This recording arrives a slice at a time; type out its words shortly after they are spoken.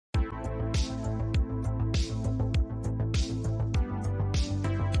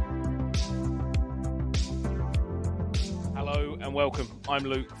and welcome. I'm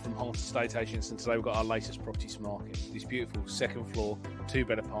Luke from HAART Estate Agents, and today we've got our latest property to market. This beautiful second floor,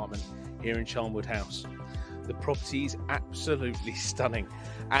 2-bed apartment here in Charnwood House. The property is absolutely stunning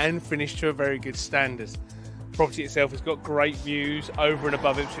and finished to a very good standard. The property itself has got great views over and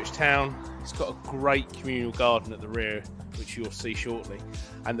above Ipswich town. It's got a great communal garden at the rear, which you'll see shortly.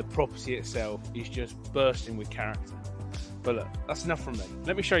 And the property itself is just bursting with character. But look, that's enough from me.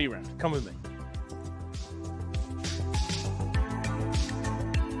 Let me show you around. Come with me.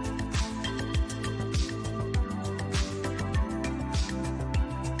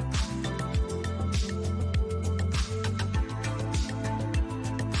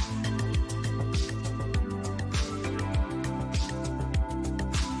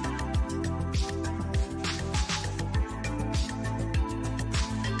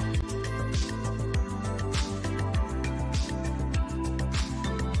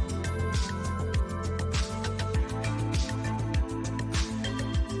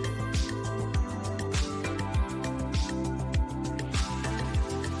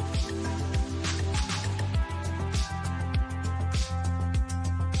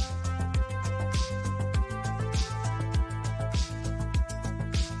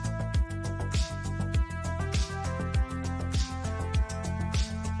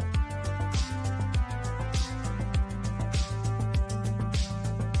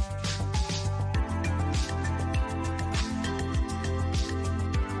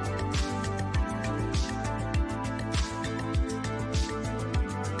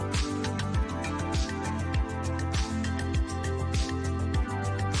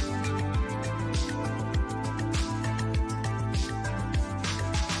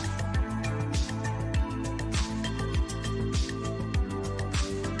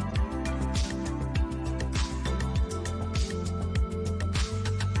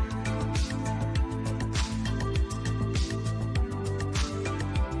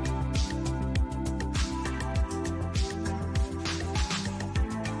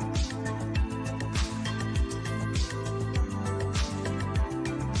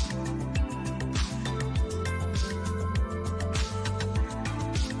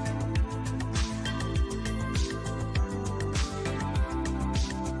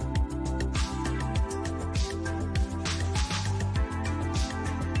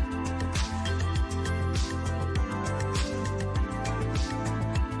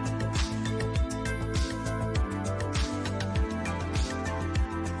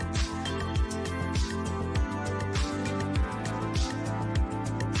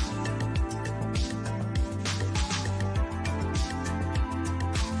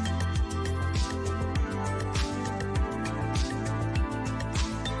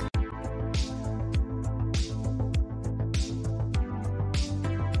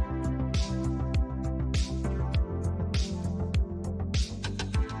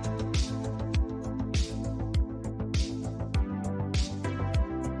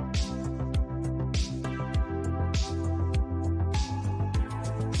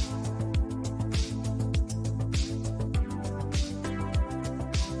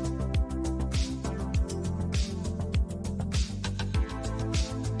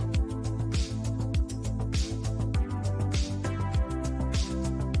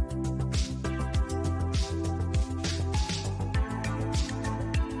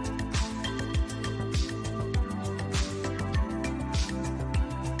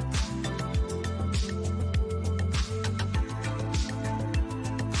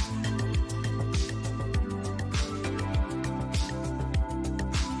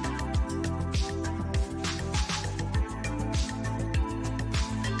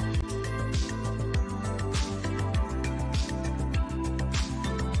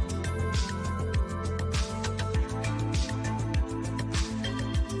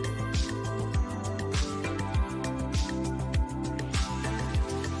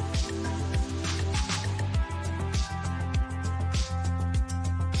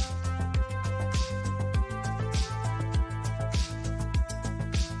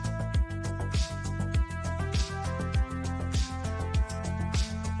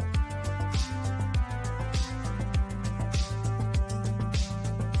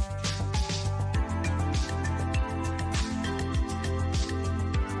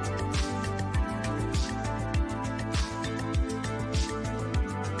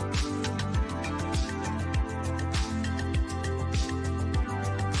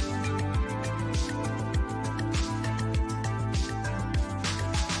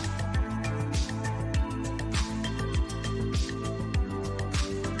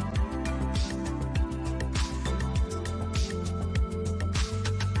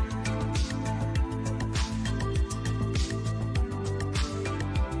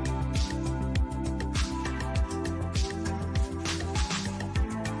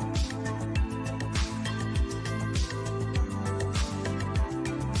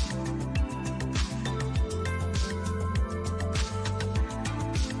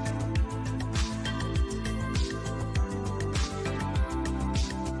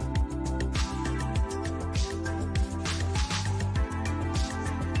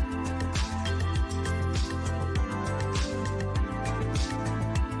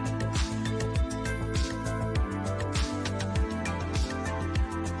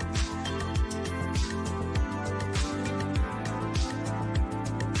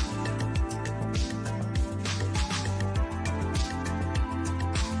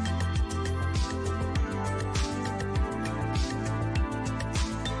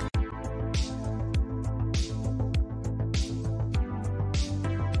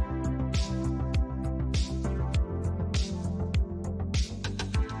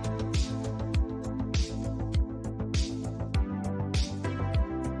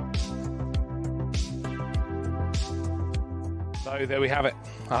 So there we have it.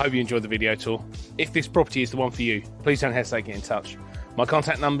 I hope you enjoyed the video tour. If this property is the one for you, please don't hesitate to get in touch. My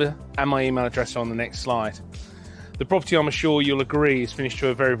contact number and my email address are on the next slide. The property, I'm sure you'll agree, is finished to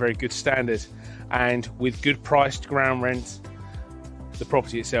a very, very good standard, and with good priced ground rent, the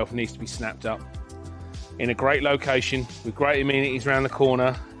property itself needs to be snapped up. In a great location, with great amenities around the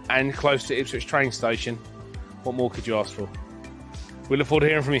corner and close to Ipswich train station, what more could you ask for? We look forward to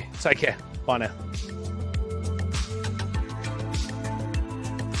hearing from you. Take care. Bye now.